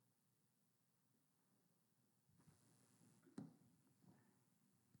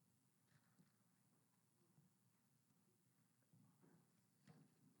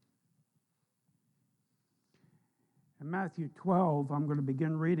In Matthew 12, I'm going to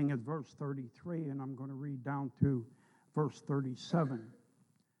begin reading at verse 33, and I'm going to read down to verse 37.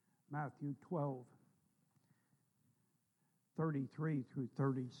 Matthew 12, 33 through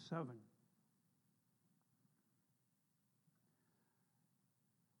 37.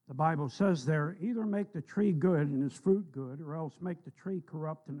 The Bible says there, either make the tree good and his fruit good, or else make the tree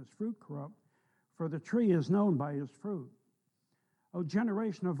corrupt and his fruit corrupt, for the tree is known by his fruit. O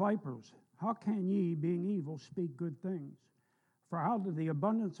generation of vipers, how can ye, being evil, speak good things? For out of the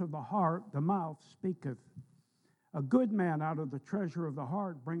abundance of the heart the mouth speaketh. A good man out of the treasure of the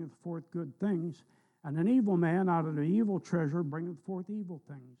heart bringeth forth good things, and an evil man out of the evil treasure bringeth forth evil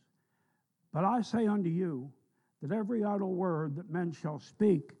things. But I say unto you, that every idle word that men shall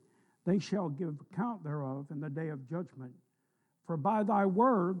speak, they shall give account thereof in the day of judgment. For by thy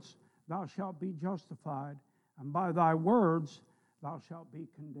words thou shalt be justified, and by thy words thou shalt be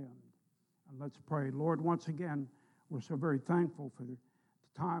condemned. And let's pray. Lord, once again, we're so very thankful for the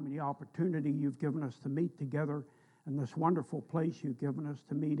time and the opportunity you've given us to meet together in this wonderful place you've given us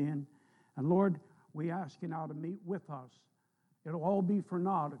to meet in. And Lord, we ask you now to meet with us. It'll all be for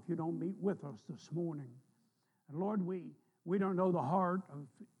naught if you don't meet with us this morning. And Lord, we don't know the heart of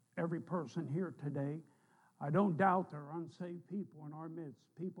every person here today. I don't doubt there are unsaved people in our midst,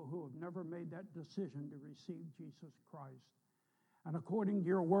 people who have never made that decision to receive Jesus Christ. And according to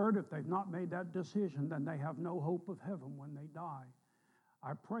your word, if they've not made that decision, then they have no hope of heaven when they die.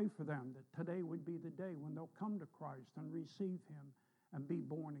 I pray for them that today would be the day when they'll come to Christ and receive him and be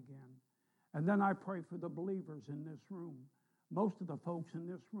born again. And then I pray for the believers in this room. Most of the folks in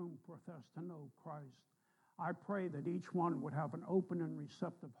this room profess to know Christ. I pray that each one would have an open and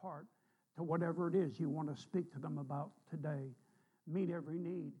receptive heart to whatever it is you want to speak to them about today. Meet every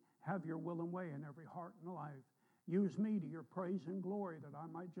need. Have your will and way in every heart and life. Use me to your praise and glory that I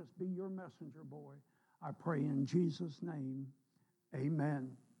might just be your messenger boy. I pray in Jesus' name,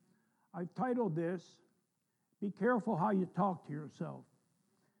 amen. I've titled this, Be Careful How You Talk to Yourself.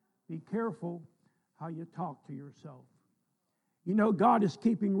 Be careful how you talk to yourself. You know, God is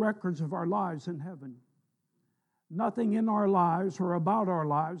keeping records of our lives in heaven. Nothing in our lives or about our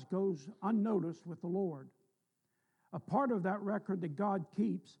lives goes unnoticed with the Lord. A part of that record that God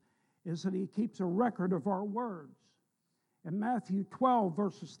keeps is that he keeps a record of our words. In Matthew 12,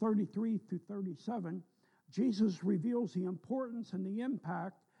 verses 33 through 37, Jesus reveals the importance and the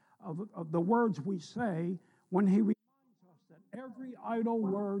impact of the words we say when he reminds us that every idle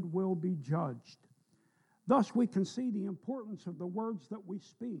word will be judged. Thus, we can see the importance of the words that we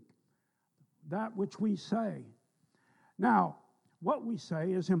speak, that which we say. Now, what we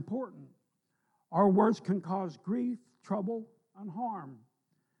say is important. Our words can cause grief, trouble, and harm.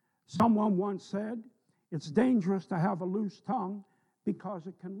 Someone once said, it's dangerous to have a loose tongue because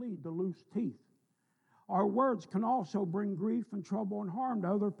it can lead to loose teeth. Our words can also bring grief and trouble and harm to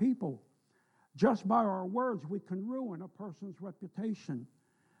other people. Just by our words, we can ruin a person's reputation.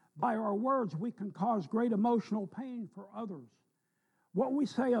 By our words, we can cause great emotional pain for others. What we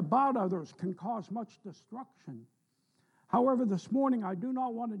say about others can cause much destruction. However, this morning, I do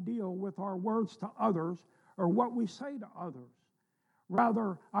not want to deal with our words to others or what we say to others.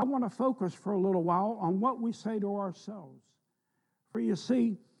 Rather, I want to focus for a little while on what we say to ourselves. For you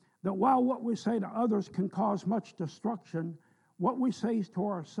see, that while what we say to others can cause much destruction, what we say to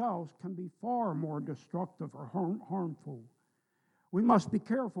ourselves can be far more destructive or harmful. We must be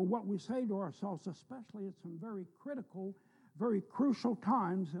careful what we say to ourselves, especially at some very critical, very crucial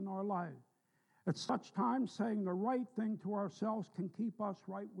times in our life. At such times, saying the right thing to ourselves can keep us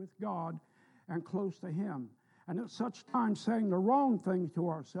right with God and close to him. And at such times, saying the wrong thing to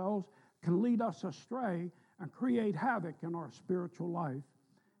ourselves can lead us astray and create havoc in our spiritual life.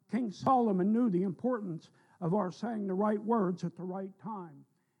 King Solomon knew the importance of our saying the right words at the right time.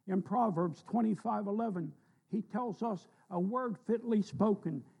 In Proverbs 25:11, he tells us a word fitly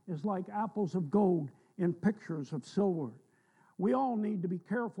spoken is like apples of gold in pictures of silver. We all need to be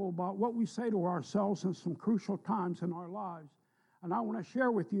careful about what we say to ourselves in some crucial times in our lives. And I want to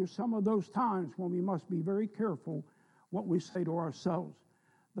share with you some of those times when we must be very careful what we say to ourselves.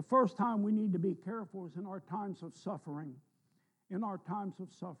 The first time we need to be careful is in our times of suffering. In our times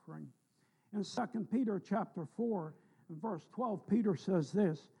of suffering. In 2 Peter chapter 4, and verse 12, Peter says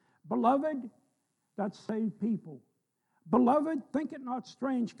this, Beloved, that's saved people. Beloved, think it not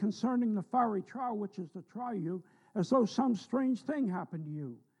strange concerning the fiery trial which is to try you, as though some strange thing happened to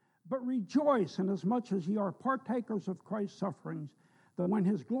you. But rejoice inasmuch as ye are partakers of Christ's sufferings, that when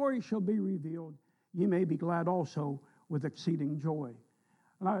his glory shall be revealed, ye may be glad also with exceeding joy.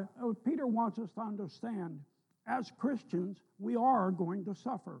 And Peter wants us to understand, as Christians, we are going to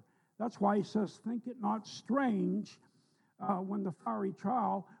suffer. That's why he says, think it not strange when the fiery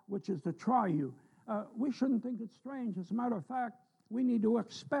trial, which is to try you. We shouldn't think it's strange. As a matter of fact, we need to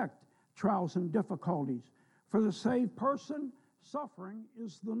expect trials and difficulties. For the saved person, suffering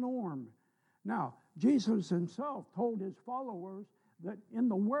is the norm. Now, Jesus himself told his followers that in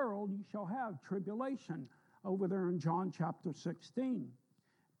the world you shall have tribulation, over there in John chapter 16.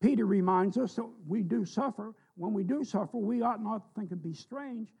 Peter reminds us that we do suffer. When we do suffer, we ought not think it'd be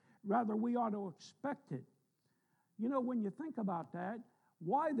strange. Rather, we ought to expect it. You know, when you think about that,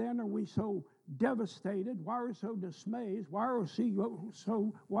 why then are we so devastated? Why are we so dismayed? Why are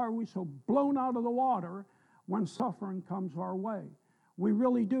we so blown out of the water when suffering comes our way? We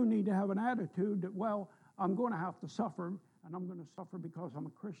really do need to have an attitude that, well, I'm going to have to suffer, and I'm going to suffer because I'm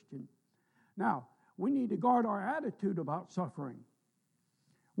a Christian. Now, we need to guard our attitude about suffering.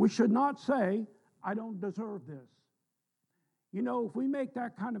 We should not say, I don't deserve this. You know, if we make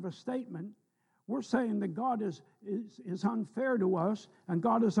that kind of a statement, we're saying that God is unfair to us and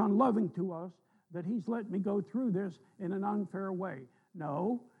God is unloving to us, that he's let me go through this in an unfair way.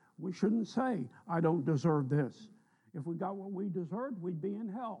 No, we shouldn't say, I don't deserve this. If we got what we deserved, we'd be in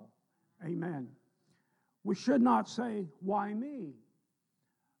hell. Amen. We should not say, why me?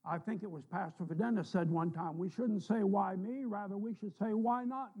 I think it was Pastor Fidena said one time, we shouldn't say, why me? Rather, we should say, why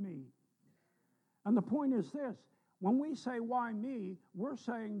not me? And the point is this, when we say, why me, we're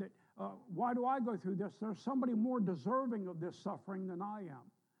saying that, why do I go through this? There's somebody more deserving of this suffering than I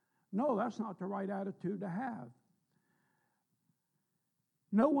am. No, that's not the right attitude to have.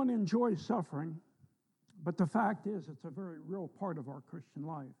 No one enjoys suffering, but the fact is it's a very real part of our Christian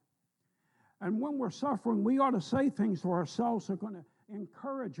life. And when we're suffering, we ought to say things to ourselves that are going to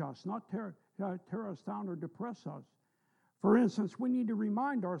encourage us, not tear us down or depress us. For instance, we need to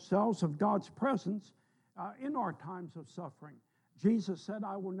remind ourselves of God's presence in our times of suffering. Jesus said,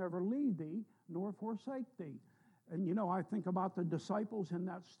 I will never leave thee nor forsake thee. And you know, I think about the disciples in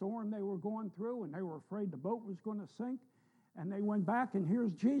that storm they were going through, and they were afraid the boat was going to sink. And they went back, and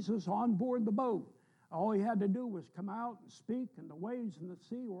here's Jesus on board the boat. All he had to do was come out and speak, and the waves and the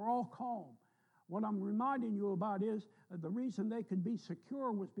sea were all calm. What I'm reminding you about is the reason they could be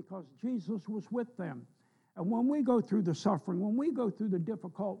secure was because Jesus was with them. And when we go through the suffering, when we go through the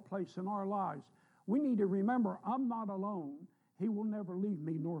difficult place in our lives, we need to remember, I'm not alone. He will never leave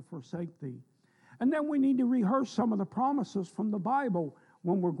me nor forsake thee. And then we need to rehearse some of the promises from the Bible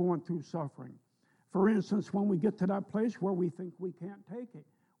when we're going through suffering. For instance, when we get to that place where we think we can't take it,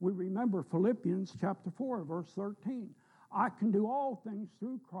 we remember Philippians chapter 4, verse 13. I can do all things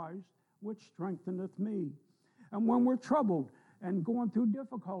through Christ, which strengtheneth me. And when we're troubled and going through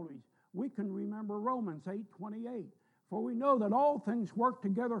difficulties, we can remember Romans 8:28. For we know that all things work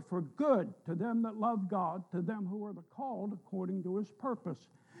together for good to them that love God, to them who are the called according to his purpose.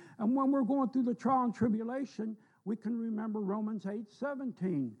 And when we're going through the trial and tribulation, we can remember Romans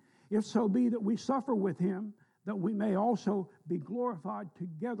 8:17. If so be that we suffer with him, that we may also be glorified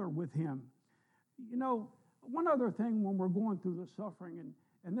together with him. You know, one other thing when we're going through the suffering,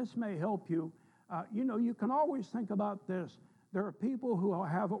 and this may help you, you can always think about this. There are people who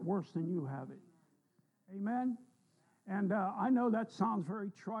have it worse than you have it. Amen? And I know that sounds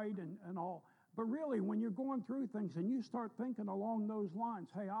very trite and all, but really when you're going through things and you start thinking along those lines,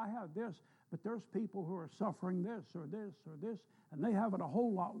 hey, I have this, but there's people who are suffering this or this or this, and they have it a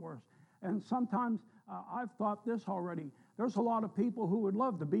whole lot worse. And sometimes I've thought this already. There's a lot of people who would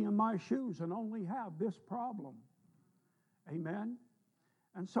love to be in my shoes and only have this problem. Amen?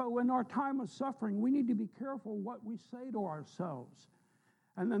 And so in our time of suffering, we need to be careful what we say to ourselves.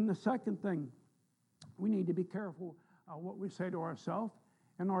 And then the second thing, we need to be careful what we say to ourselves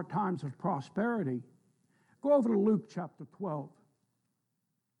in our times of prosperity. Go over to Luke chapter 12.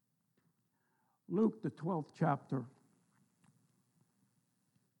 Luke, the 12th chapter.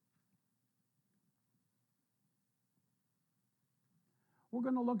 We're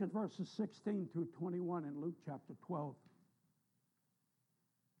going to look at verses 16 through 21 in Luke chapter 12.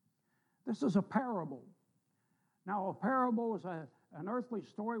 This is a parable. Now, a parable is an earthly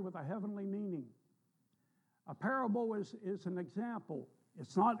story with a heavenly meaning. A parable is an example.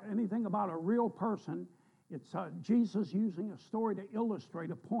 It's not anything about a real person. It's Jesus using a story to illustrate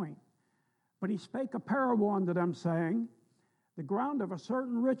a point. But he spake a parable unto them, saying, the ground of a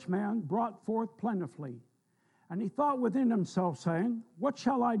certain rich man brought forth plentifully. And he thought within himself, saying, what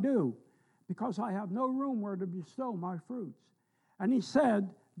shall I do? Because I have no room where to bestow my fruits. And he said,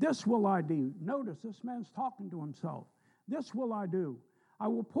 this will I do. Notice, this man's talking to himself. This will I do. I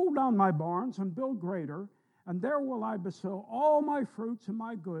will pull down my barns and build greater, and there will I bestow all my fruits and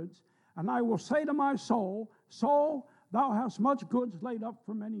my goods. And I will say to my soul, soul, thou hast much goods laid up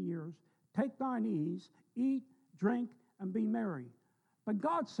for many years. Take thine ease, eat, drink, and be merry. But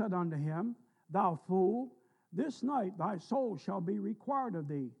God said unto him, Thou fool, this night thy soul shall be required of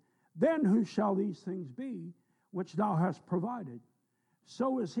thee. Then whose shall these things be which thou hast provided?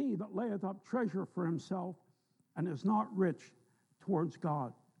 So is he that layeth up treasure for himself and is not rich towards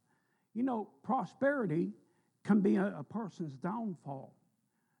God. You know, prosperity can be a person's downfall.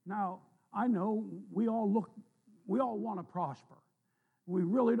 Now, I know we all want to prosper. We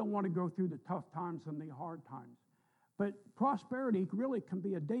really don't want to go through the tough times and the hard times. But prosperity really can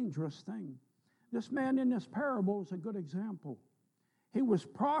be a dangerous thing. This man in this parable is a good example. He was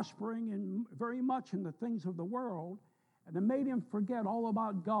prospering very much in the things of the world, and it made him forget all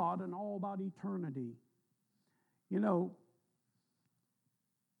about God and all about eternity. You know,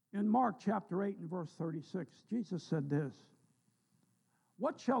 in Mark chapter 8 and verse 36, Jesus said this,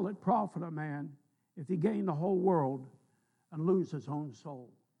 What shall it profit a man if he gain the whole world and lose his own soul?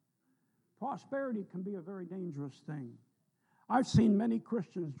 Prosperity can be a very dangerous thing. I've seen many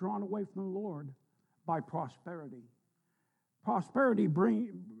Christians drawn away from the Lord by prosperity. Prosperity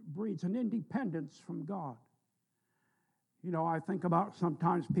breeds an independence from God. You know, I think about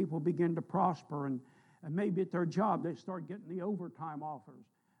sometimes people begin to prosper and maybe at their job they start getting the overtime offers.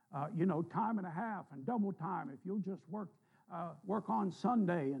 Time and a half and double time if you'll just work on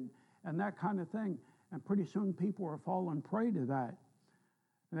Sunday and that kind of thing. And pretty soon people are falling prey to that.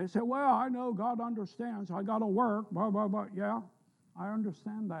 And they say, well, I know God understands. I got to work, blah, blah, blah. Yeah, I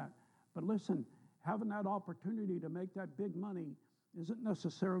understand that. But listen, having that opportunity to make that big money isn't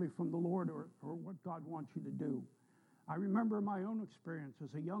necessarily from the Lord or what God wants you to do. I remember my own experience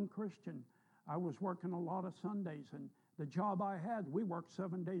as a young Christian. I was working a lot of Sundays, and the job I had, we worked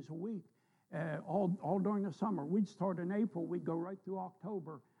 7 days a week, all during the summer. We'd start in April, we'd go right through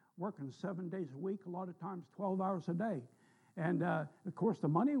October, working 7 days a week, a lot of times 12 hours a day. And of course, the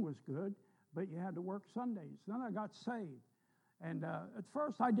money was good, but you had to work Sundays. Then I got saved. And at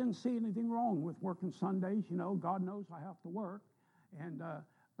first, I didn't see anything wrong with working Sundays. You know, God knows I have to work.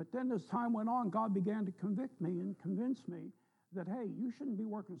 But then as time went on, God began to convict me and convince me that, hey, you shouldn't be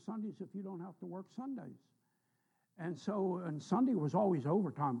working Sundays if you don't have to work Sundays. And Sunday was always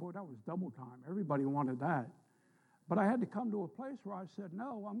overtime. Boy, that was double time. Everybody wanted that. But I had to come to a place where I said,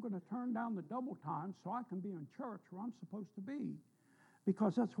 no, I'm going to turn down the double time so I can be in church where I'm supposed to be,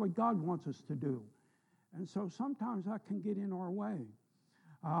 because that's what God wants us to do. And so sometimes that can get in our way.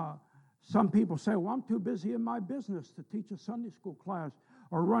 Some people say, well, I'm too busy in my business to teach a Sunday school class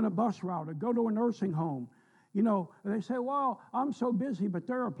or run a bus route or go to a nursing home. You know, they say, well, I'm so busy, but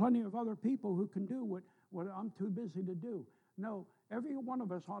there are plenty of other people who can do what I'm too busy to do. No, every one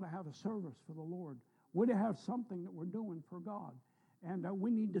of us ought to have a service for the Lord. We're to have something that we're doing for God. And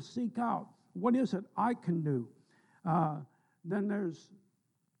we need to seek out, what is it I can do? Then there's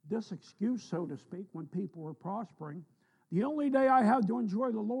this excuse, so to speak, when people are prospering. The only day I have to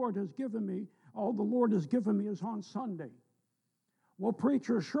enjoy the Lord has given me, all the Lord has given me is on Sunday. Well,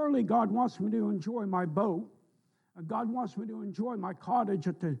 preacher, surely God wants me to enjoy my boat. And God wants me to enjoy my cottage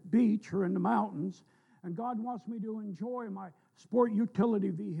at the beach or in the mountains. And God wants me to enjoy my sport utility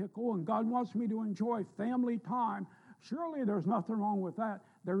vehicle. And God wants me to enjoy family time. Surely there's nothing wrong with that.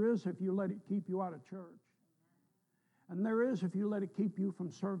 There is if you let it keep you out of church. And there is if you let it keep you from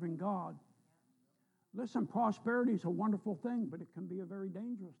serving God. Listen, prosperity is a wonderful thing, but it can be a very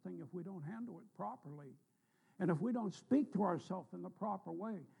dangerous thing if we don't handle it properly. And if we don't speak to ourselves in the proper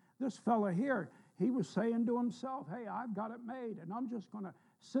way. This fella here, he was saying to himself, hey, I've got it made, and I'm just going to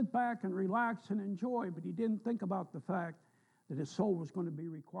sit back and relax and enjoy. But he didn't think about the fact that his soul was going to be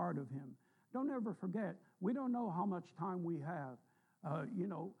required of him. Don't ever forget, we don't know how much time we have.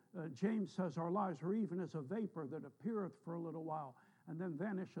 James says our lives are even as a vapor that appeareth for a little while and then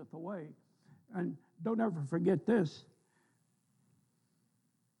vanisheth away. And don't ever forget this.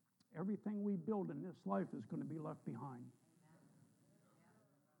 Everything we build in this life is going to be left behind.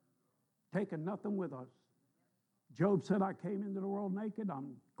 Taking nothing with us. Job said, I came into the world naked.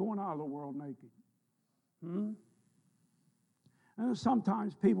 I'm going out of the world naked. And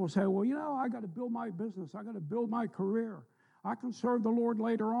sometimes people say, well, I got to build my business. I got to build my career. I can serve the Lord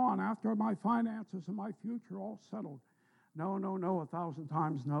later on after my finances and my future all settled. No, 1,000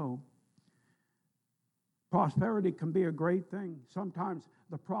 times no. Prosperity can be a great thing. Sometimes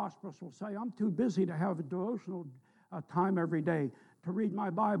the prosperous will say, I'm too busy to have a devotional time every day to read my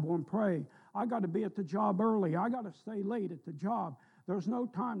Bible and pray. I got to be at the job early. I got to stay late at the job. There's no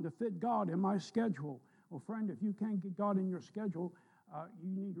time to fit God in my schedule. Well, friend, if you can't get God in your schedule,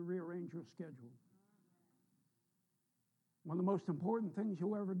 you need to rearrange your schedule. One of the most important things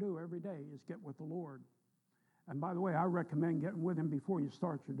you'll ever do every day is get with the Lord. And by the way, I recommend getting with Him before you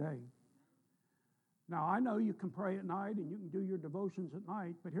start your day. Now, I know you can pray at night and you can do your devotions at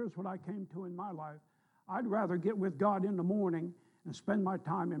night, but here's what I came to in my life. I'd rather get with God in the morning and spend my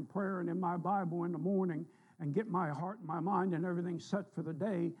time in prayer and in my Bible in the morning and get my heart and my mind and everything set for the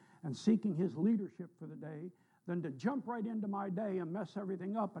day and seeking His leadership for the day than to jump right into my day and mess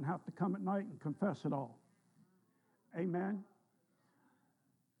everything up and have to come at night and confess it all. Amen?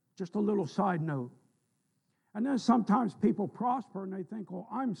 Just a little side note. And then sometimes people prosper and they think, well,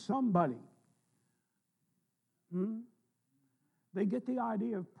 I'm somebody. They get the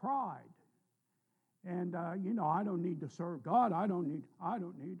idea of pride. And, I don't need to serve God. I don't need.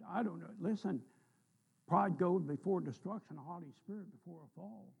 Listen, pride goes before destruction, a haughty spirit before a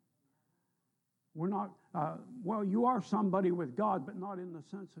fall. We're not, you are somebody with God, but not in the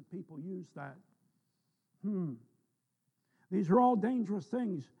sense that people use that. These are all dangerous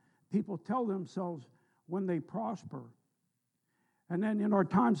things people tell themselves when they prosper. And then in our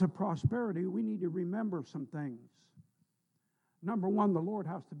times of prosperity, we need to remember some things. Number one, the Lord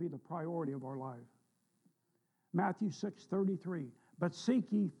has to be the priority of our life. Matthew 6:33, but seek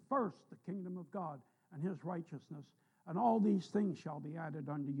ye first the kingdom of God and His righteousness, and all these things shall be added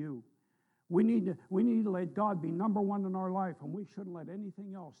unto you. We need to let God be number one in our life, and we shouldn't let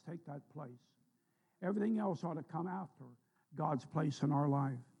anything else take that place. Everything else ought to come after God's place in our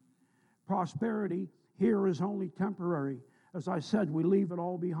life. Prosperity here is only temporary. As I said, we leave it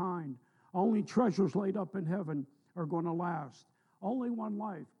all behind. Only treasures laid up in heaven are going to last. Only one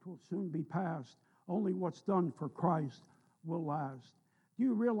life will soon be past. Only what's done for Christ will last. Do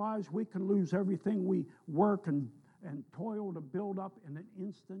you realize we can lose everything we work and toil to build up in an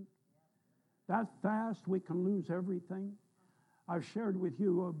instant? That fast we can lose everything. I've shared with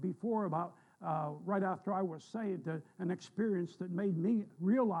you before about right after I was saved, an experience that made me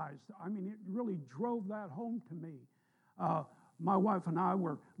realize, it really drove that home to me. My wife and I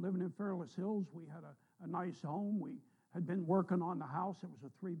were living in Fairless Hills. We had a nice home. We had been working on the house. It was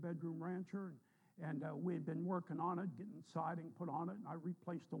a 3-bedroom rancher, and we had been working on it, getting siding put on it, and I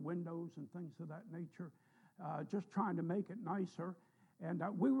replaced the windows and things of that nature, just trying to make it nicer. And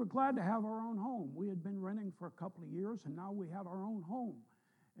we were glad to have our own home. We had been renting for a couple of years, and now we had our own home.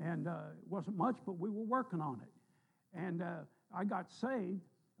 And it wasn't much, but we were working on it. And I got saved,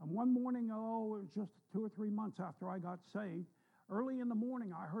 and one morning, it was just 2 or 3 months after I got saved, early in the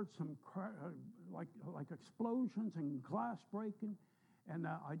morning, I heard some like explosions and glass breaking, and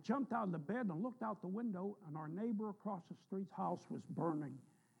I jumped out of the bed and looked out the window, and our neighbor across the street's house was burning.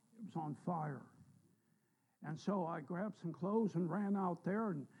 It was on fire. And so I grabbed some clothes and ran out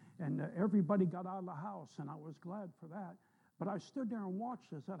there, and everybody got out of the house, and I was glad for that. But I stood there and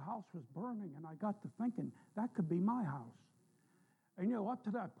watched as that house was burning, and I got to thinking, that could be my house. And, up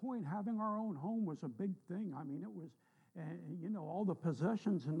to that point, having our own home was a big thing. It was, all the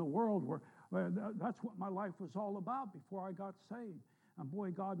possessions in the world that's what my life was all about before I got saved. And boy,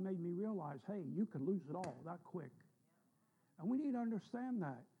 God made me realize, hey, you could lose it all that quick. And we need to understand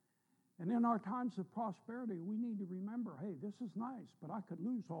that. And in our times of prosperity, we need to remember, hey, this is nice, but I could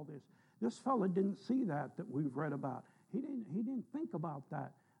lose all this. This fella didn't see that we've read about. He didn't think about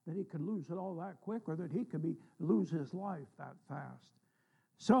that he could lose it all that quick, or that he could lose his life that fast.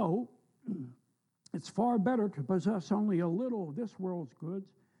 So, it's far better to possess only a little of this world's goods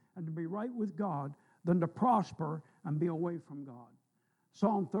and to be right with God than to prosper and be away from God.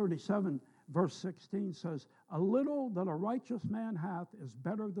 Psalm 37, verse 16 says, a little that a righteous man hath is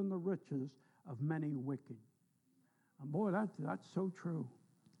better than the riches of many wicked. And boy, that's so true.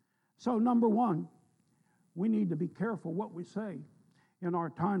 So number one, we need to be careful what we say in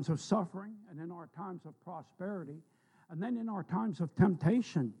our times of suffering and in our times of prosperity, and then in our times of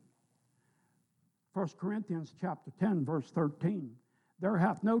temptation. 1 Corinthians chapter 10, verse 13. There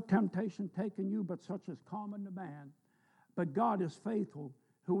hath no temptation taken you but such as common to man. But God is faithful,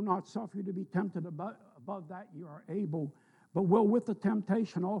 who will not suffer you to be tempted above that you are able, but will with the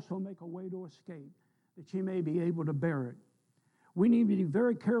temptation also make a way to escape, that ye may be able to bear it. We need to be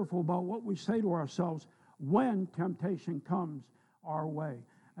very careful about what we say to ourselves when temptation comes our way.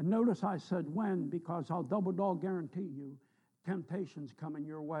 And notice I said when, because I'll double dog guarantee you temptation's coming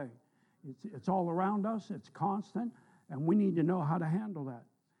your way. It's all around us, it's constant, and we need to know how to handle that.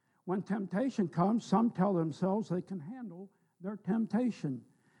 When temptation comes, some tell themselves they can handle their temptation.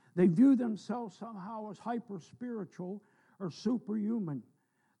 They view themselves somehow as hyper-spiritual or superhuman.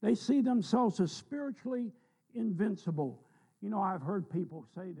 They see themselves as spiritually invincible. I've heard people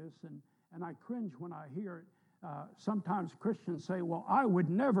say this, and I cringe when I hear it. Sometimes Christians say, well, I would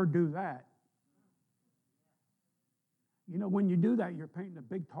never do that. When you do that, you're painting a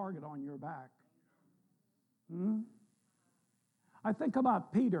big target on your back. I think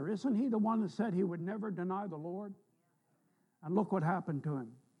about Peter. Isn't he the one that said he would never deny the Lord? And look what happened to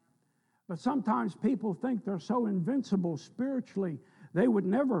him. But sometimes people think they're so invincible spiritually, they would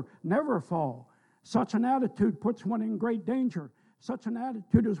never fall. Such an attitude puts one in great danger. Such an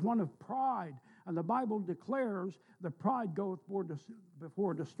attitude is one of pride. And the Bible declares that pride goeth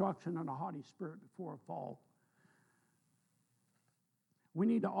before destruction and a haughty spirit before a fall. We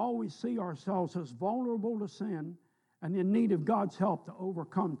need to always see ourselves as vulnerable to sin and in need of God's help to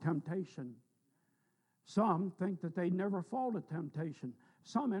overcome temptation. Some think that they never fall to temptation.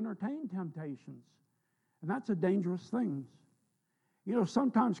 Some entertain temptations. And that's a dangerous thing. You know,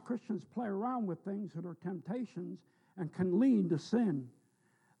 sometimes Christians play around with things that are temptations and can lead to sin.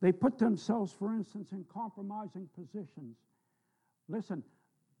 They put themselves, for instance, in compromising positions. Listen,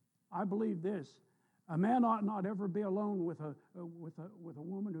 I believe this. A man ought not ever be alone with a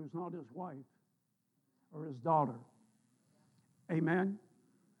woman who's not his wife or his daughter. Amen?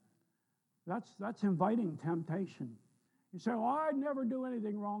 That's inviting temptation. You say, "Oh, I'd never do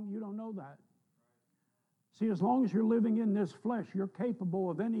anything wrong." You don't know that. See, as long as you're living in this flesh, you're capable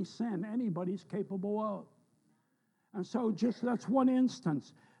of any sin anybody's capable of. And so that's one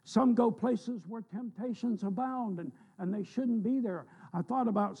instance. Some go places where temptations abound and they shouldn't be there. I thought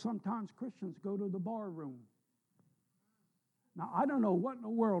about sometimes Christians go to the bar room. Now, I don't know what in the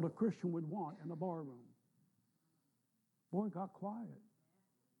world a Christian would want in a bar room. Boy, it got quiet.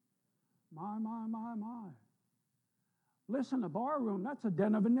 My. Listen, a bar room, that's a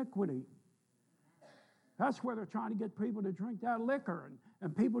den of iniquity. That's where they're trying to get people to drink that liquor.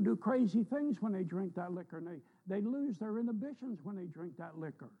 And people do crazy things when they drink that liquor. And they lose their inhibitions when they drink that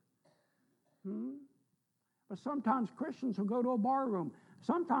liquor. But sometimes Christians will go to a bar room.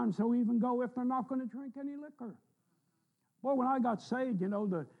 Sometimes they'll even go if they're not going to drink any liquor. Well, when I got saved, you know,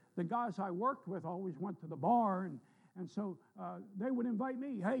 the guys I worked with always went to the bar. And so they would invite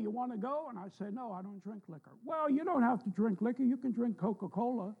me, "Hey, you want to go?" And I said, "No, I don't drink liquor." "Well, you don't have to drink liquor. You can drink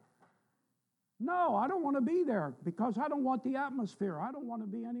Coca-Cola." "No, I don't want to be there because I don't want the atmosphere. I don't want to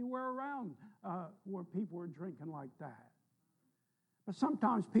be anywhere around where people are drinking like that." But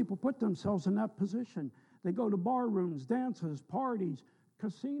sometimes people put themselves in that position. They go to bar rooms, dances, parties,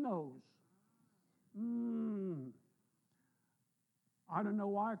 casinos. I don't know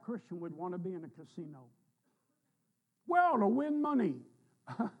why a Christian would want to be in a casino. Well, to win money.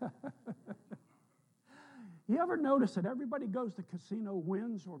 You ever notice that everybody goes to casino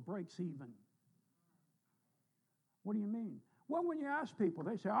wins or breaks even? What do you mean? Well, when you ask people,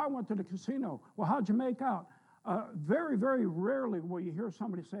 they say, "I went to the casino." "Well, how'd you make out?" Very, very rarely will you hear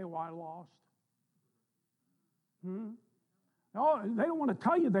somebody say, "Well, I lost." Oh, they don't want to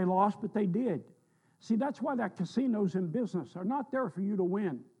tell you they lost, but they did. See, that's why that casino's in business. They're not there for you to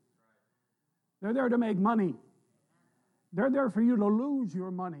win. They're there to make money. They're there for you to lose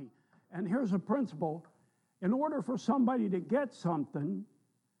your money. And here's a principle. In order for somebody to get something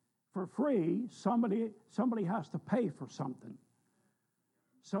for free, somebody has to pay for something.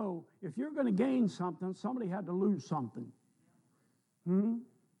 So if you're going to gain something, somebody had to lose something.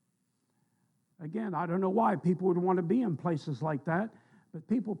 Again, I don't know why people would want to be in places like that, but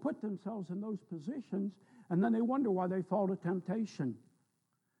people put themselves in those positions, and then they wonder why they fall to temptation.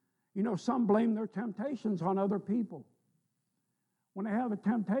 You know, some blame their temptations on other people. When they have a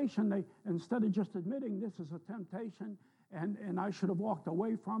temptation, they, instead of just admitting this is a temptation and I should have walked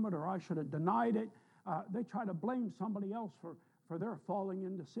away from it or I should have denied it, they try to blame somebody else for their falling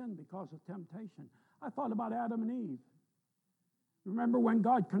into sin because of temptation. I thought about Adam and Eve. Remember when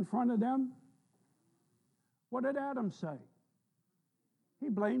God confronted them? What did Adam say? He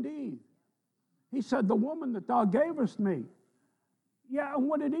blamed Eve. He said, "The woman that thou gavest me." Yeah, and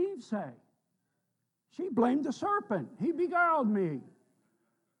what did Eve say? She blamed the serpent. "He beguiled me."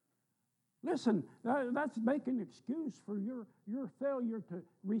 Listen, that's making an excuse for your failure to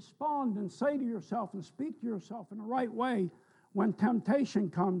respond and say to yourself and speak to yourself in the right way when temptation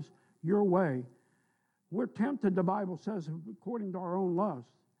comes your way. We're tempted, the Bible says, according to our own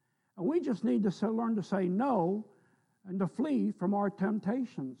lust. And we just need to learn to say no and to flee from our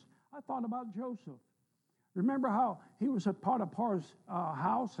temptations. I thought about Joseph. Remember how he was at Potiphar's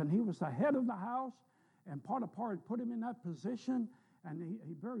house and he was the head of the house? And Potiphar had put him in that position, and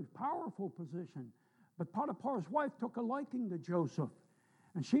a very powerful position. But Potiphar's wife took a liking to Joseph,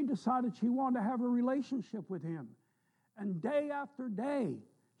 and she decided she wanted to have a relationship with him. And day after day,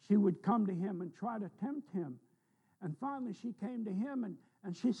 she would come to him and try to tempt him. And finally, she came to him,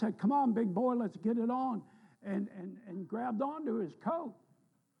 and she said, "Come on, big boy, let's get it on," and grabbed onto his coat.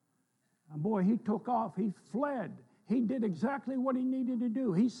 And boy, he took off. He fled. He did exactly what he needed to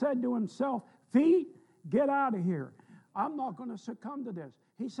do. He said to himself, "Feet, get out of here." I'm not going to succumb to this.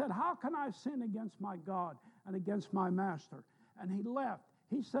 He said, how can I sin against my God and against my master? And he left.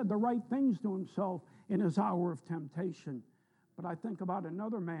 He said the right things to himself in his hour of temptation. But I think about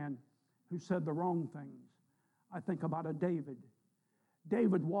another man who said the wrong things. I think about a David.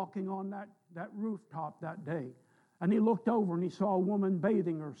 David walking on that rooftop that day. And he looked over and he saw a woman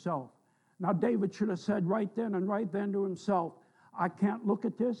bathing herself. Now David should have said right then and right then to himself, I can't look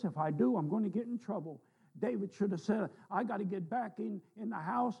at this. If I do, I'm going to get in trouble. David should have said, I got to get back in the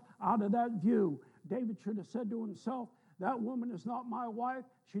house out of that view. David should have said to himself, that woman is not my wife.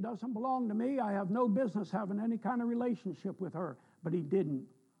 She doesn't belong to me. I have no business having any kind of relationship with her. But he didn't.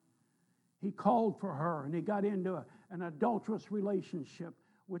 He called for her and he got into an adulterous relationship,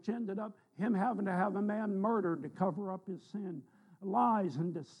 which ended up him having to have a man murdered to cover up his sin. Lies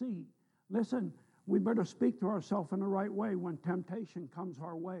and deceit. Listen, we better speak to ourselves in the right way when temptation comes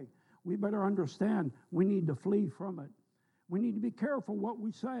our way. We better understand we need to flee from it. We need to be careful what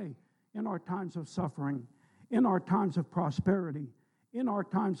we say in our times of suffering, in our times of prosperity, in our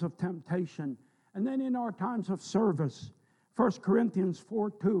times of temptation, and then in our times of service. 1 Corinthians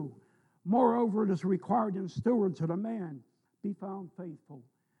 4:2. Moreover, it is required in stewards that a man be found faithful.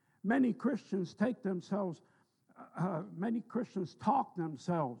 Many Christians talk themselves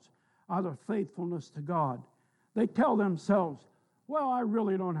out of faithfulness to God. They tell themselves, well, I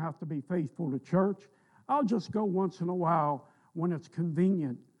really don't have to be faithful to church. I'll just go once in a while when it's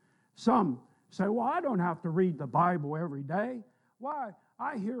convenient. Some say, well, I don't have to read the Bible every day. Why?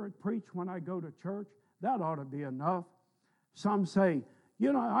 I hear it preached when I go to church. That ought to be enough. Some say,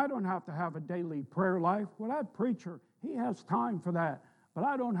 I don't have to have a daily prayer life. Well, that preacher, he has time for that, but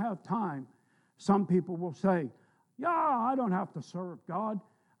I don't have time. Some people will say, yeah, I don't have to serve God.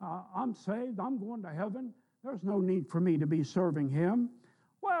 I'm saved. I'm going to heaven. There's no need for me to be serving him.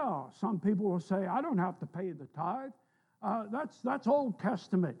 Well, some people will say, I don't have to pay the tithe. That's Old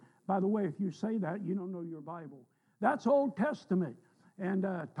Testament. By the way, if you say that, you don't know your Bible. That's Old Testament. And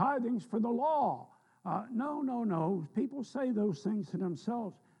tithing's for the law. No. People say those things to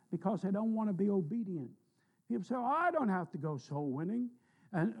themselves because they don't want to be obedient. People say, I don't have to go soul winning.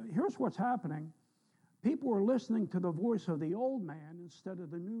 And here's what's happening. People are listening to the voice of the old man instead of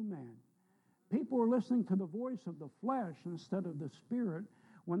the new man. People are listening to the voice of the flesh instead of the spirit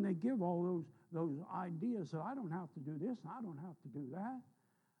when they give all those ideas that I don't have to do this and I don't have to do that.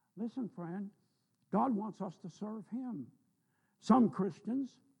 Listen, friend, God wants us to serve him. Some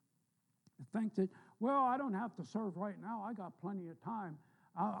Christians think that, well, I don't have to serve right now. I got plenty of time.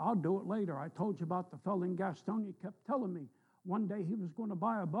 I'll do it later. I told you about the fellow in Gastonia. He kept telling me one day he was going to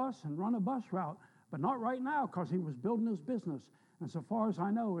buy a bus and run a bus route, but not right now because he was building his business. And so far as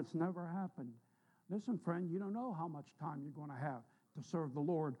I know, it's never happened. Listen, friend, you don't know how much time you're going to have to serve the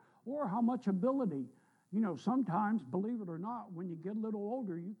Lord or how much ability. Sometimes, believe it or not, when you get a little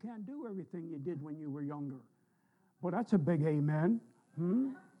older, you can't do everything you did when you were younger. Well, that's a big amen.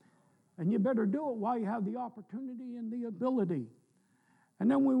 And you better do it while you have the opportunity and the ability.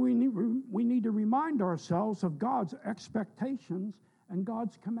 And then we need to remind ourselves of God's expectations and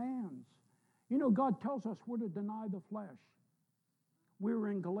God's commands. God tells us we're to deny the flesh. We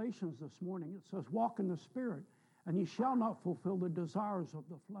were in Galatians this morning. It says, walk in the Spirit, and ye shall not fulfill the desires of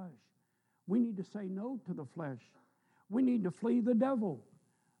the flesh. We need to say no to the flesh. We need to flee the devil.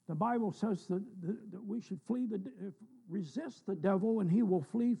 The Bible says that we should resist the devil, and he will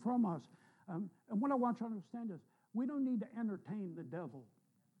flee from us. And what I want you to understand is, we don't need to entertain the devil.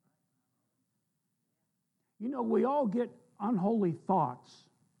 We all get unholy thoughts.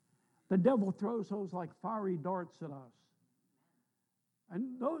 The devil throws those like fiery darts at us. And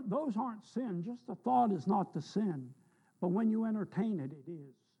those aren't sin. Just the thought is not the sin. But when you entertain it, it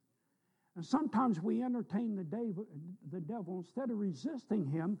is. And sometimes we entertain the devil. Instead of resisting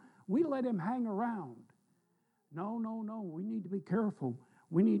him, we let him hang around. No. We need to be careful.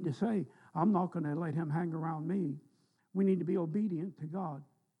 We need to say, I'm not going to let him hang around me. We need to be obedient to God.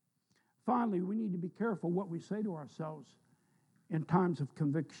 Finally, we need to be careful what we say to ourselves in times of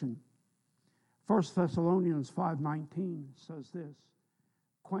conviction. 1 Thessalonians 5:19 says this,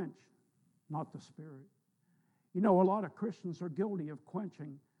 quench not the Spirit. A lot of Christians are guilty of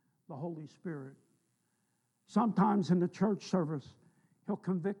quenching the Holy Spirit. Sometimes in the church service, he'll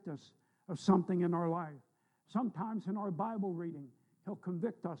convict us of something in our life. Sometimes in our Bible reading, he'll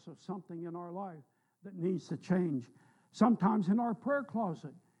convict us of something in our life that needs to change. Sometimes in our prayer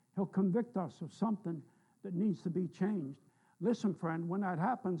closet, he'll convict us of something that needs to be changed. Listen, friend, when that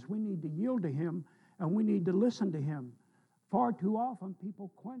happens, we need to yield to him and we need to listen to him. Far too often,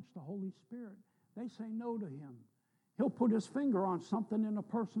 people quench the Holy Spirit. They say no to him. He'll put his finger on something in a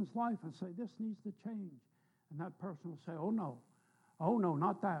person's life and say, this needs to change. And that person will say, oh no,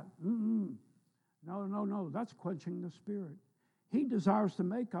 not that. Mm-mm. No, that's quenching the Spirit. He desires to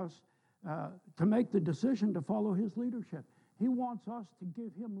make us, to make the decision to follow His leadership. He wants us to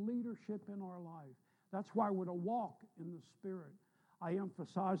give Him leadership in our life. That's why we're to walk in the Spirit. I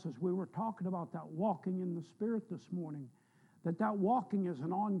emphasize, as we were talking about that walking in the Spirit this morning, that walking is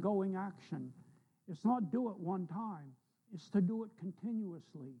an ongoing action. It's not do it one time. It's to do it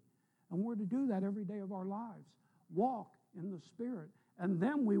continuously. And we're to do that every day of our lives. Walk in the Spirit. And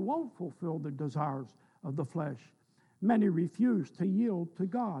then we won't fulfill the desires of the flesh. Many refuse to yield to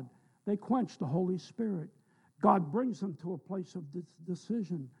God. They quench the Holy Spirit. God brings them to a place of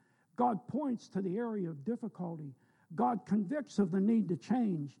decision. God points to the area of difficulty. God convicts of the need to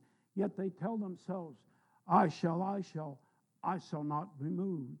change, yet they tell themselves, I shall not be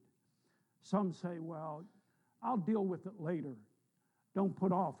moved. Some say, well, I'll deal with it later. Don't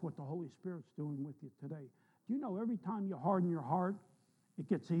put off what the Holy Spirit's doing with you today. Do you know every time you harden your heart, it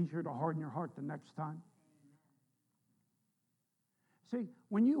gets easier to harden your heart the next time? See,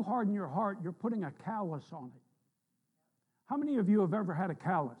 when you harden your heart, you're putting a callus on it. How many of you have ever had a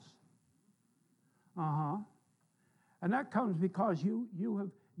callus? And that comes because you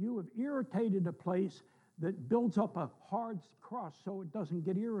have irritated a place that builds up a hard crust so it doesn't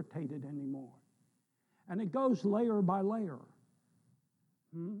get irritated anymore. And it goes layer by layer.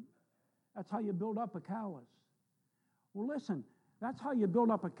 That's how you build up a callus. Well, listen, that's how you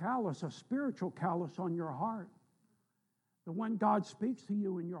build up a callus, a spiritual callus on your heart. That when God speaks to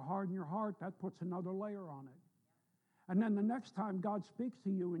you and you're hard in your heart, that puts another layer on it. And then the next time God speaks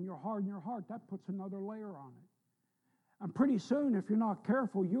to you and you're hard in your heart, that puts another layer on it. And pretty soon, if you're not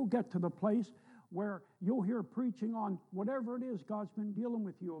careful, you'll get to the place where you'll hear preaching on whatever it is God's been dealing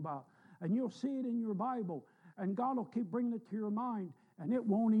with you about. And you'll see it in your Bible. And God will keep bringing it to your mind. And it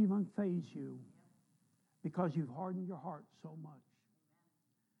won't even faze you because you've hardened your heart so much.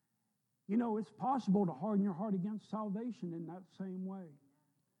 You know, it's possible to harden your heart against salvation in that same way.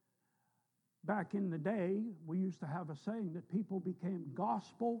 Back in the day, we used to have a saying that people became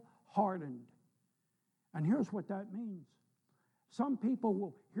gospel hardened. And here's what that means. Some people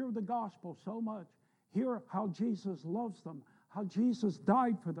will hear the gospel so much, hear how Jesus loves them, how Jesus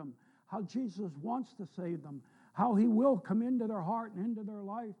died for them, how Jesus wants to save them, how He will come into their heart and into their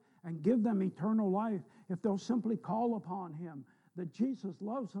life and give them eternal life if they'll simply call upon Him, that Jesus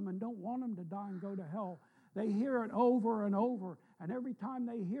loves them and don't want them to die and go to hell. They hear it over and over, and every time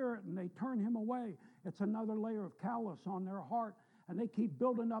they hear it and they turn Him away, it's another layer of callus on their heart, and they keep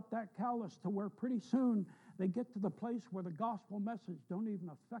building up that callus to where pretty soon they get to the place where the gospel message don't even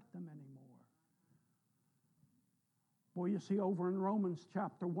affect them anymore. Well, you see over in Romans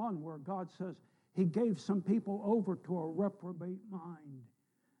chapter 1 where God says He gave some people over to a reprobate mind.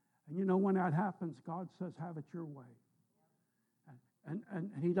 And you know when that happens, God says, have it your way.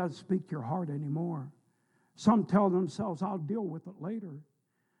 And He doesn't speak to your heart anymore. Some tell themselves, I'll deal with it later.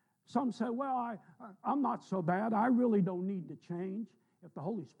 Some say, well, I'm not so bad. I really don't need to change. If the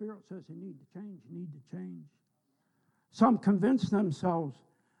Holy Spirit says you need to change, you need to change. Some convince themselves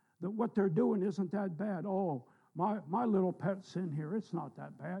that what they're doing isn't that bad. Oh, my little pet sin here, it's not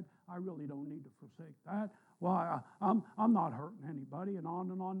that bad. I really don't need to forsake that. Well, I'm not hurting anybody, and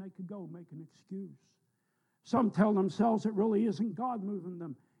on they could go, make an excuse. Some tell themselves it really isn't God moving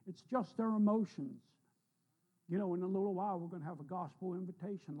them. It's just their emotions. You know, in a little while, we're going to have a gospel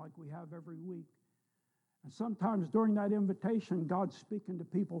invitation like we have every week. And sometimes during that invitation, God's speaking to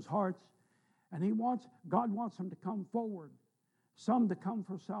people's hearts, and God wants them to come forward. Some to come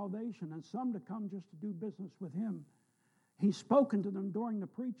for salvation, and some to come just to do business with Him. He's spoken to them during the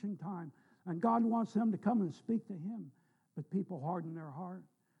preaching time, and God wants them to come and speak to Him. But people harden their heart,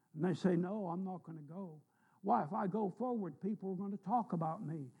 and they say, no, I'm not going to go. Why? If I go forward, people are going to talk about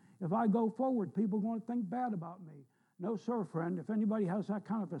me. If I go forward, people are going to think bad about me. No, sir, friend. If anybody has that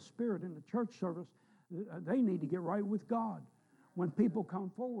kind of a spirit in the church service, they need to get right with God. When people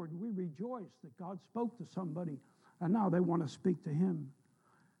come forward, we rejoice that God spoke to somebody, and now they want to speak to Him.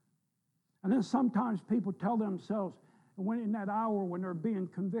 And then sometimes people tell themselves, when in that hour when they're being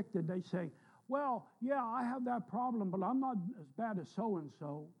convicted, they say, well, yeah, I have that problem, but I'm not as bad as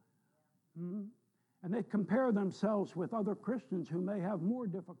so-and-so. And they compare themselves with other Christians who may have more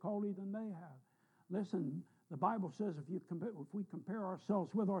difficulty than they have. Listen, the Bible says if we compare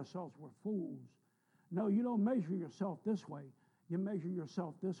ourselves with ourselves, we're fools. No, you don't measure yourself this way. You measure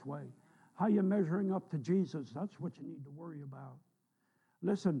yourself this way. How you measuring up to Jesus? That's what you need to worry about.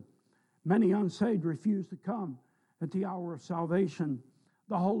 Listen, many unsaved refuse to come at the hour of salvation.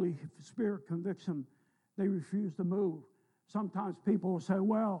 The Holy Spirit convicts them. They refuse to move. Sometimes people will say,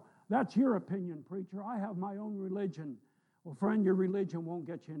 well, That's your opinion, preacher. I have my own religion. Well, friend, your religion won't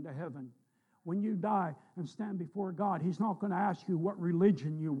get you into heaven. When you die and stand before God, He's not going to ask you what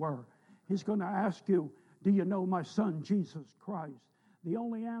religion you were. He's going to ask you, do you know my Son, Jesus Christ? The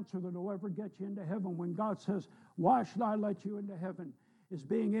only answer that will ever get you into heaven when God says, why should I let you into heaven, is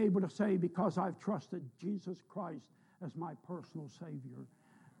being able to say, because I've trusted Jesus Christ as my personal Savior.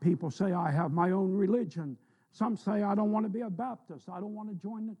 People say, I have my own religion. Some say, I don't want to be a Baptist. I don't want to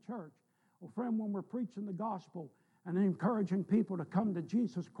join the church. Well, friend, when we're preaching the gospel and encouraging people to come to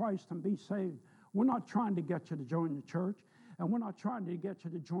Jesus Christ and be saved, we're not trying to get you to join the church, and we're not trying to get you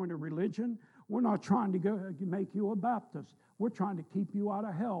to join a religion. We're not trying to make you a Baptist. We're trying to keep you out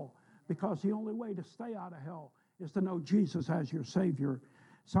of hell, because the only way to stay out of hell is to know Jesus as your Savior.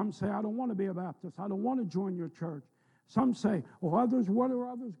 Some say, I don't want to be a Baptist. I don't want to join your church. Some say, well, what are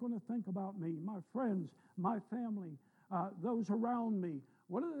others going to think about me? My friends, my family, those around me.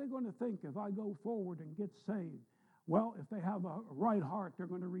 What are they going to think if I go forward and get saved? Well, if they have a right heart, they're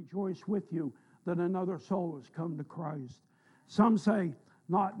going to rejoice with you that another soul has come to Christ. Some say,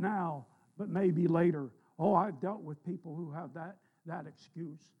 not now, but maybe later. Oh, I've dealt with people who have that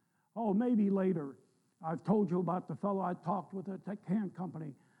excuse. Oh, maybe later. I've told you about the fellow I talked with at that can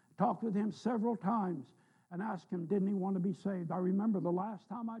company. Talked with him several times and asked him, didn't he want to be saved? I remember the last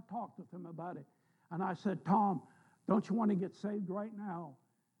time I talked with him about it. And I said, Tom, don't you want to get saved right now?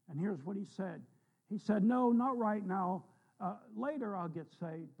 And here's what he said. He said, no, not right now. Later I'll get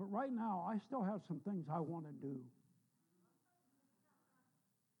saved. But right now, I still have some things I want to do.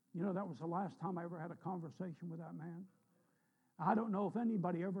 You know, that was the last time I ever had a conversation with that man. I don't know if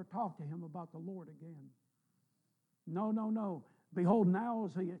anybody ever talked to him about the Lord again. No. Behold, now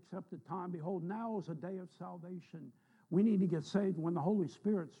is the accepted time. Behold, now is a day of salvation. We need to get saved when the Holy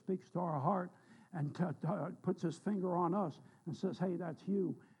Spirit speaks to our heart and puts His finger on us and says, hey, that's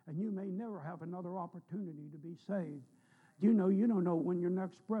you. And you may never have another opportunity to be saved. You don't know when your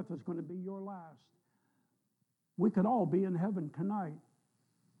next breath is going to be your last. We could all be in heaven tonight.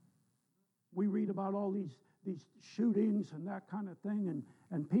 We read about all these shootings and that kind of thing,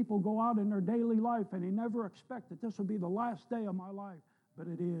 and people go out in their daily life and they never expect that this will be the last day of my life, but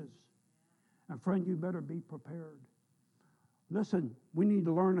it is. And friend, you better be prepared. Listen, we need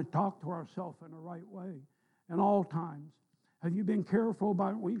to learn to talk to ourselves in the right way in all times. Have you been careful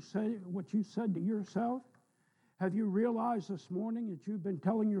about what you said to yourself? Have you realized this morning that you've been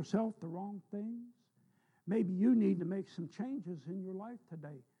telling yourself the wrong things? Maybe you need to make some changes in your life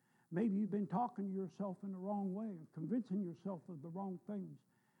today. Maybe you've been talking to yourself in the wrong way and convincing yourself of the wrong things.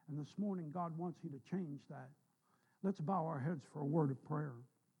 And this morning, God wants you to change that. Let's bow our heads for a word of prayer.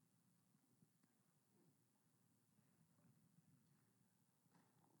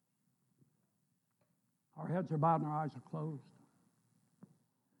 Our heads are bowed and our eyes are closed.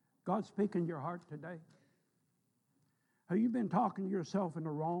 God, speak in your heart today. Have you been talking to yourself in the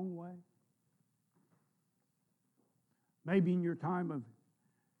wrong way? Maybe in your time of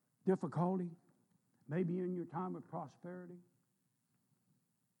difficulty, maybe in your time of prosperity,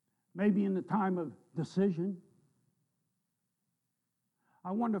 maybe in the time of decision.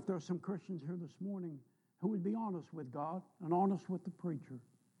 I wonder if there's some Christians here this morning who would be honest with God and honest with the preacher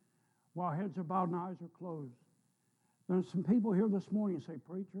while heads are bowed and eyes are closed. There's some people here this morning who say,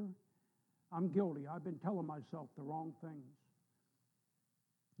 preacher, I'm guilty. I've been telling myself the wrong things.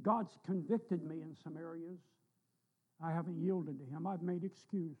 God's convicted me in some areas. I haven't yielded to Him. I've made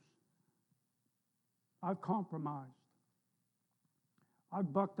excuse. I've compromised.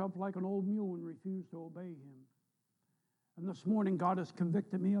 I've bucked up like an old mule and refused to obey Him. And this morning, God has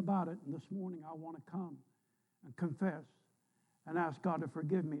convicted me about it. And this morning, I want to come and confess and ask God to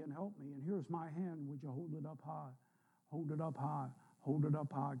forgive me and help me. And here's my hand. Would you hold it up high? Hold it up high. Hold it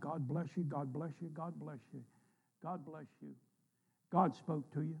up high. God bless you. God bless you. God bless you. God bless you. God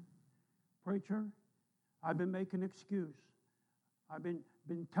spoke to you. Preacher, I've been making excuse. I've been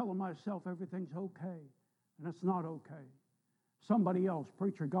telling myself everything's okay, and it's not okay. Somebody else,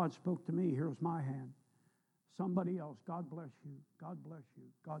 preacher, God spoke to me. Here's my hand. Somebody else, God bless you. God bless you.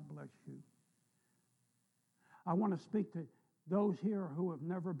 God bless you. I want to speak to those here who have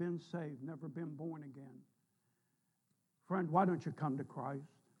never been saved, never been born again. Friend, why don't you come to Christ?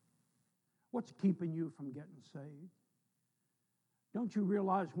 What's keeping you from getting saved? Don't you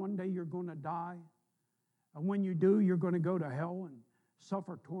realize one day you're going to die? And when you do, you're going to go to hell and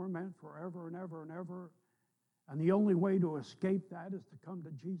suffer torment forever and ever and ever. And the only way to escape that is to come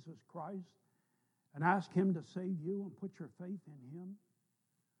to Jesus Christ and ask Him to save you and put your faith in Him.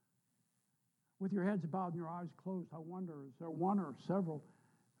 With your heads bowed and your eyes closed, I wonder, is there one or several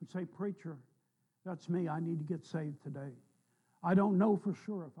who say, preacher, that's me, I need to get saved today. I don't know for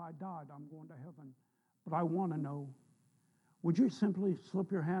sure if I died I'm going to heaven, but I want to know. Would you simply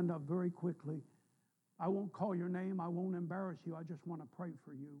slip your hand up very quickly? I won't call your name. I won't embarrass you. I just want to pray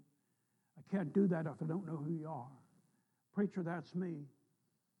for you. I can't do that if I don't know who you are. Preacher, that's me.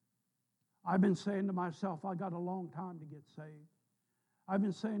 I've been saying to myself, I got a long time to get saved. I've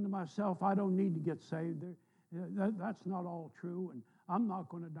been saying to myself, I don't need to get saved. That's not all true, and I'm not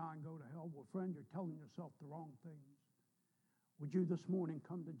going to die and go to hell. Well, friend, you're telling yourself the wrong things. Would you this morning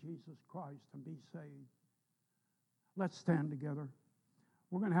come to Jesus Christ and be saved? Let's stand together.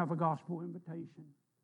 We're going to have a gospel invitation.